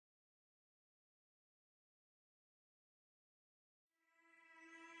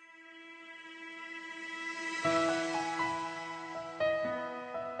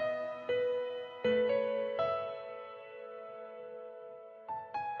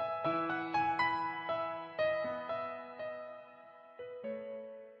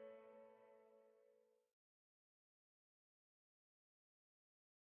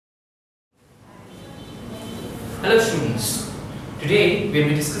Hello students, today we will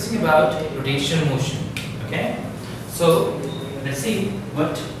be discussing about rotational motion. Okay, so let's see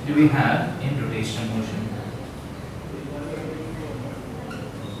what do we have in rotational motion.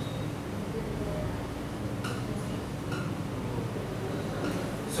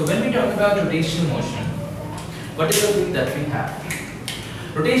 So when we talk about rotational motion, what is the thing that we have?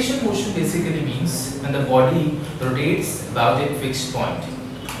 Rotational motion basically means when the body rotates about a fixed point.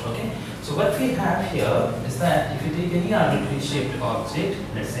 Okay, so what we have here is that if you take any arbitrary shaped object,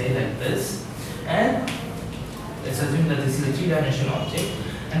 let's say like this, and let's assume that this is a three-dimensional object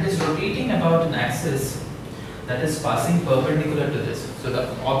and is rotating about an axis that is passing perpendicular to this. So the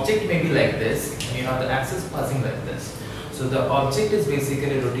object may be like this and you have the axis passing like this. So the object is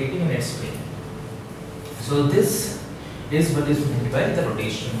basically rotating in its plane. So this is what is meant by the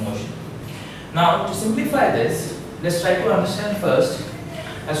rotational motion. Now to simplify this, let's try to understand first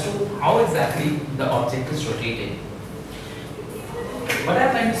as to how exactly the object is rotating. What I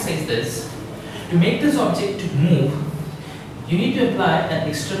am trying to say is this: to make this object to move, you need to apply an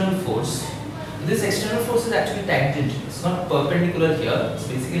external force. This external force is actually tangent. It's not perpendicular here, it's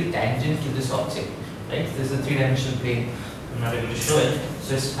basically tangent to this object. Right? This is a three-dimensional plane. I'm not able to show it.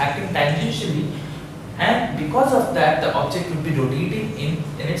 So it's acting tangentially, and because of that the object will be rotating in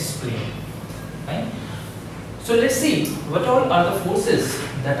its plane. Right? So let's see what all are the forces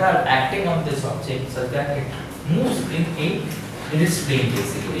that are acting on this object so that it moves in its plane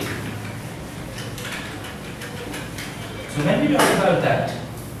basically. So when we talk about that,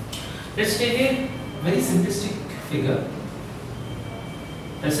 let's take a very simplistic figure.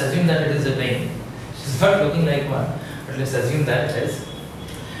 Let's assume that it is a plane. It's not looking like one, but let's assume that it is.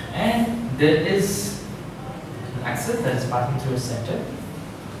 And there is an axis that is passing through its center.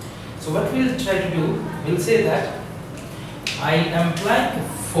 So what we'll try to do, we'll say that I am applying a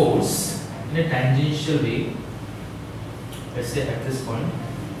force in a tangential way. Let's say at this point.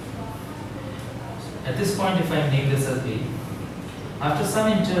 At this point, if I name this as B, after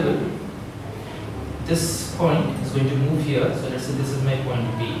some interval, this point is going to move here. So let's say this is my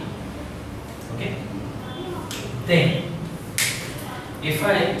point B. Okay. Then, if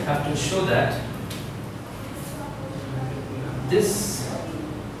I have to show that this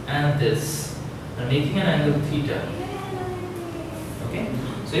and this are making an angle theta. Okay.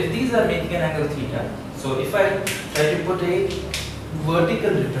 So if these are making an angle theta, so if I try to put a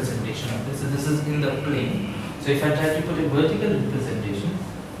vertical representation of this, so this is in the plane. So if I try to put a vertical representation,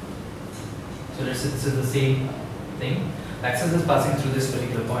 so let's say this is the same thing. The axis is passing through this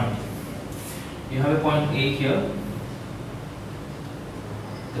particular point. You have a point A here.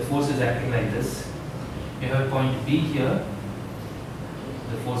 The force is acting like this. You have a point B here.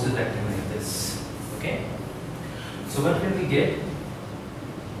 The force is acting like this. Okay. So what will we get?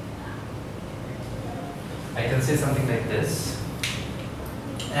 I can say something like this.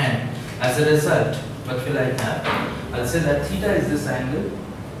 And as a result, what will I have? I'll say that theta is this angle,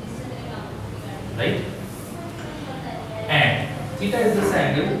 right? And theta is this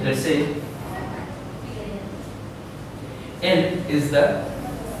angle. Let's say L is the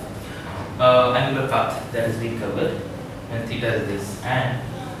angular path that is being covered, and theta is this, and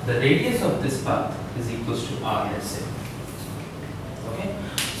the radius of this path is equals to r, let's say. Okay.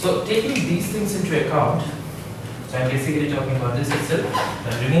 So taking these things into account, so I'm basically talking about this itself.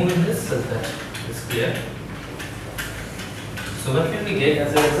 I'm removing this so that it's clear. So what will we get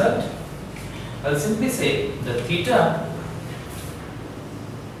as a result? I'll simply say the theta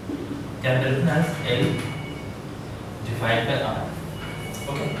can be written as L divided by R.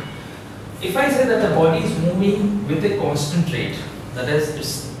 Okay. If I say that the body is moving with a constant rate, that is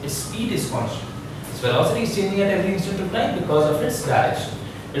its speed is constant, its velocity is changing at every instant of time because of its direction.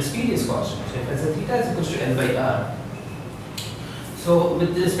 Its speed is constant. So if I say theta is equals to L by R, so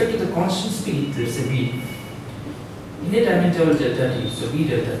with respect to the constant speed, let's say V, in a time interval delta t, so V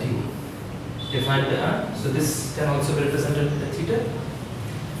delta t divided by R, so this can also be represented as theta.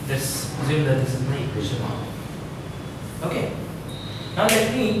 Let's assume that this is my equation 1. Okay. Now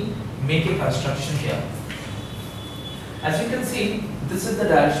let me make a construction here. As you can see, this is the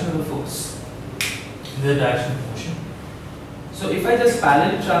direction of the force, the direction of motion. So if I just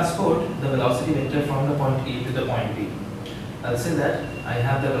parallel transport the velocity vector from the point A to the point B, I'll say that I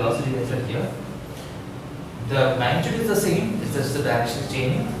have the velocity vector here. The magnitude is the same, it's just the direction is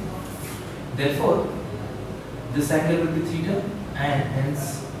changing. Therefore, this angle will be theta, and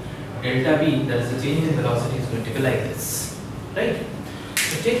hence delta B, that is the change in velocity, is going to be like this. Right?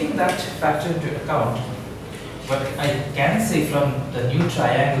 So taking that factor into account, what I can say from the new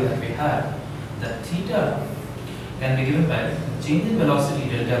triangle that we have, that theta can be given by change in velocity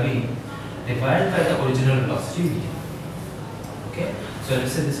delta V divided by the original velocity v. Okay, so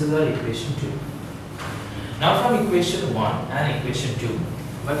let's say this is our equation 2. Now from equation 1 and equation 2,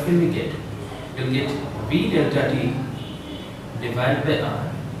 what will we get? We'll get v delta t divided by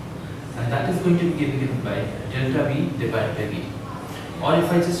r, and that is going to be given by delta v divided by v. Or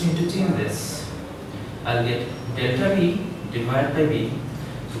if I just interchange this, I'll get delta v divided by v,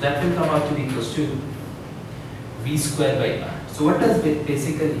 so that will come out to be equals to v square by r. So what does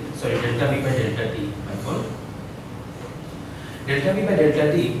basically, delta v by delta t, my fault. Delta v by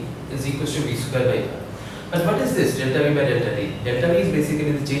delta t is equals to v square by r. But what is this delta v by delta t? Delta v is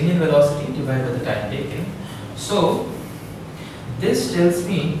basically the change in velocity divided by the time taken. So this tells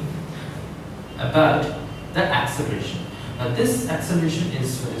me about the acceleration. Now this acceleration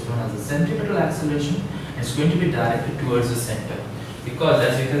is what is known as the centripetal acceleration. It's going to be directed towards the center, because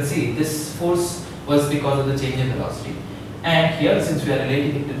as you can see, this force was because of the change in velocity, and here since we are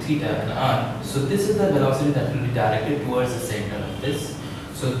relating it to theta and r, so this is the velocity that will be directed towards the center of this.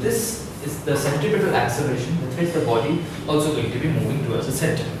 So this is the centripetal acceleration with which the body also going to be moving towards the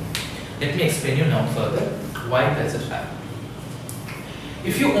center. Let me explain you now further why does it happen.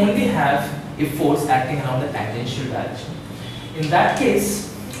 If you only have a force acting along the tangential direction, in that case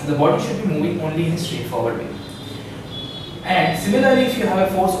the body should be moving only in a straightforward way. And similarly, if you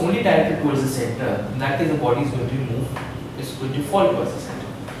have a force only directed towards the center, in that case the body is going to move, it's going to fall towards the center.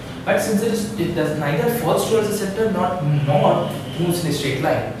 But since it does neither falls towards the center nor moves in a straight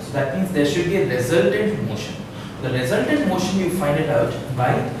line, so that means there should be a resultant motion. The resultant motion you find it out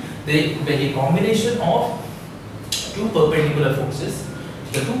by a combination of two perpendicular forces.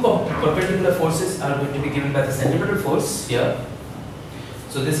 The two perpendicular forces are going to be given by the centripetal force here.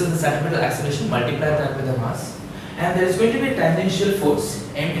 So this is the centripetal acceleration, multiply that with the mass, and there is going to be a tangential force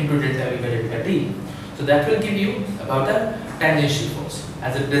m into delta v by delta t. So that will give you about a tangential force.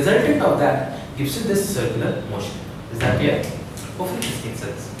 As a resultant of that gives you this circular motion. Is that clear? Hopefully this makes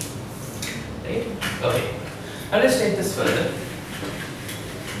sense. Right? Okay. Now let's take this further.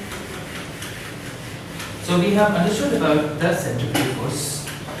 So we have understood about the centripetal force.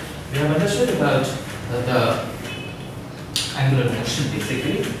 We have understood about the angular motion,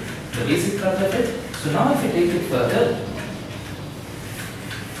 basically the basic part of it. So now if you take it further,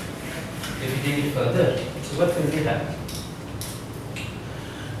 so what will we have?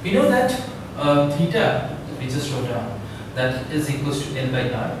 We know that theta, we just wrote down, that is equals to L by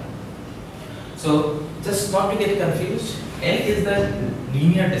R. So just not to get confused, L is the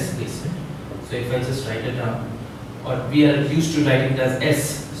linear displacement. So if I just write it down, or we are used to writing it as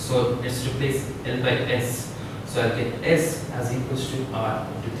S, so let's replace L by S. So I'll get S as equals to R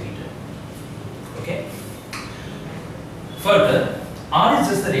into theta. Okay. Further, R is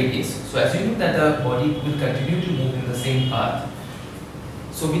just the radius. So assuming that the body will continue to move in the same path,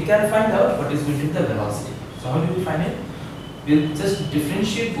 so we can find out what is going to be the velocity. So how do we find it? We'll just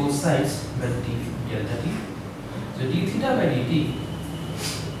differentiate both sides by delta t. So d theta by dt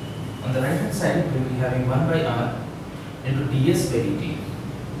on the right hand side we'll be having 1 by r into ds by dt.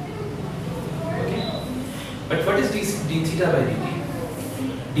 Okay. But what is d theta by dt?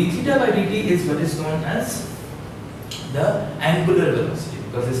 D theta by dt is what is known as the angular velocity,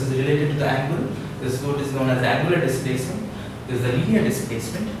 because this is related to the angle. This is what is known as angular displacement. This is the linear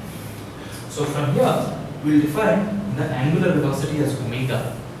displacement. So from here we will define the angular velocity as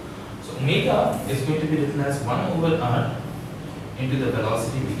omega. So omega is going to be written as 1 over r into the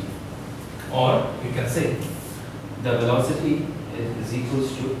velocity v, or you can say the velocity is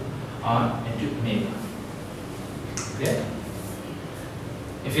equals to r into omega. Okay?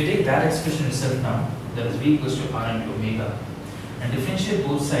 If you take that expression itself now, that is v equals to r into omega, and differentiate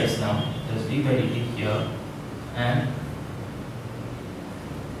both sides now, that is d by dt here and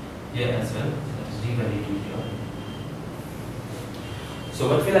here as well, that is d by dt here. So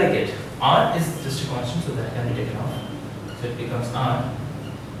what will I get? R is just a constant, so that can be taken off. So it becomes r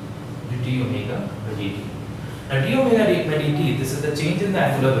into d omega by dt. Now d omega by dt, this is the change in the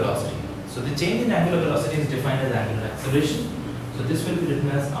angular velocity. So the change in angular velocity is defined as angular acceleration. So this will be written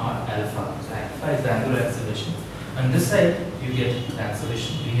as r alpha. So alpha is the angular acceleration. On this side you get the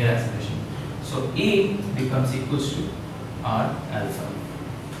acceleration, linear acceleration. So a becomes equals to r alpha.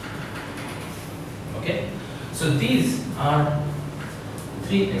 Okay. So these are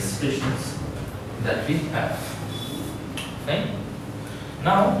three expressions that we have. Fine.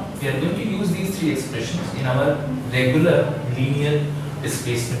 Now we are going to use these three expressions in our regular linear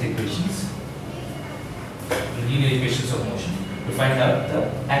displacement equations, linear equations of motion, to find out the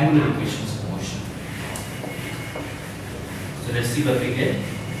angular equations of motion. So let's see what we get.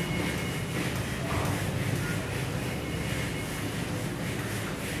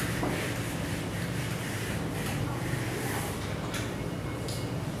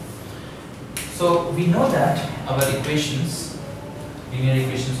 So we know that our equations, linear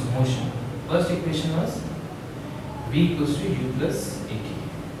equations of motion, first equation was v equals to u plus at.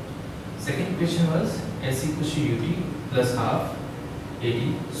 Second equation was s equals to ut plus half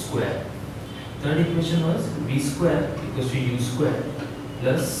at square. Third equation was v square equals to u square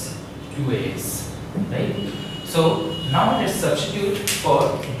plus 2as, right? So now let's substitute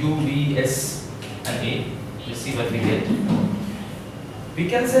for u, v, s and a. Let's see what we get. We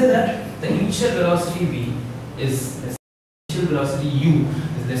can say that the initial velocity v is, initial velocity u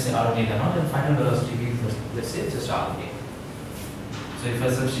is, let's say, r omega naught, and final velocity v is, let's say, just r omega. So if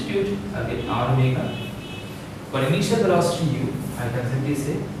I substitute, I'll get r omega. For initial velocity u, I can simply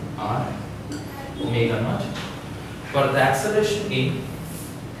say r omega naught. For the acceleration a,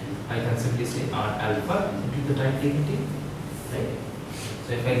 I can simply say r alpha into the time taken t, right?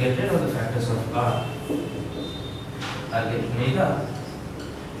 So if I get rid of the factors of r, I'll get omega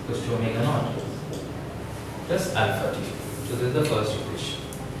equals to omega naught plus alpha t. So this is the first equation.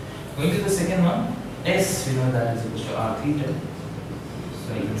 Going to the second one, s, we know that is equal to r theta.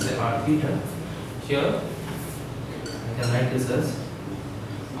 So I can say r theta. Here I can write this as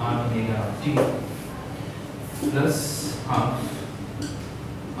r omega naught t plus half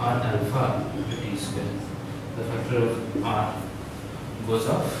r alpha to t square. The factor of r goes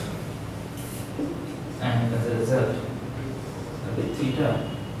off, and as a result, I get theta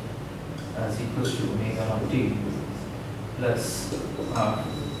as equals to omega naught t plus half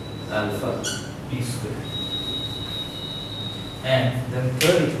alpha t square. And then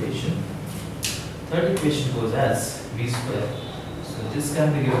third equation goes as v square. So this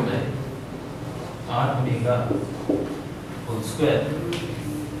can be given by r omega whole square,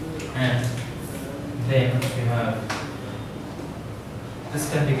 and then we have this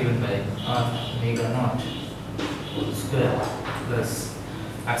can be given by r omega naught whole square plus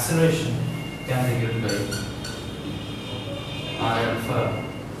acceleration can be given by r alpha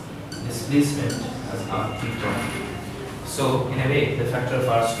displacement as r theta. So in a way, the factor of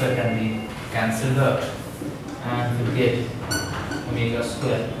r square can be cancelled out, and we'll get omega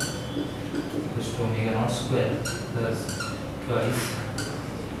square equals to omega naught square plus twice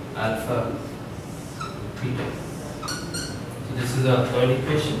alpha theta. So this is our third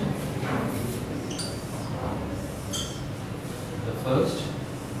equation. The first,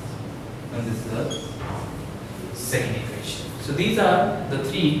 and this is the second equation. So these are the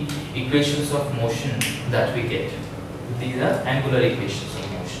three equations of motion that we get. These are angular equations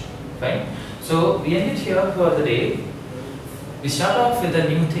of motion, fine. So we end it here for the day. We start off with a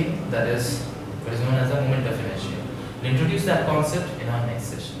new thing, that is what is known as the moment of inertia. We'll introduce that concept in our next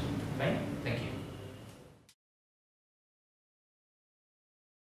session.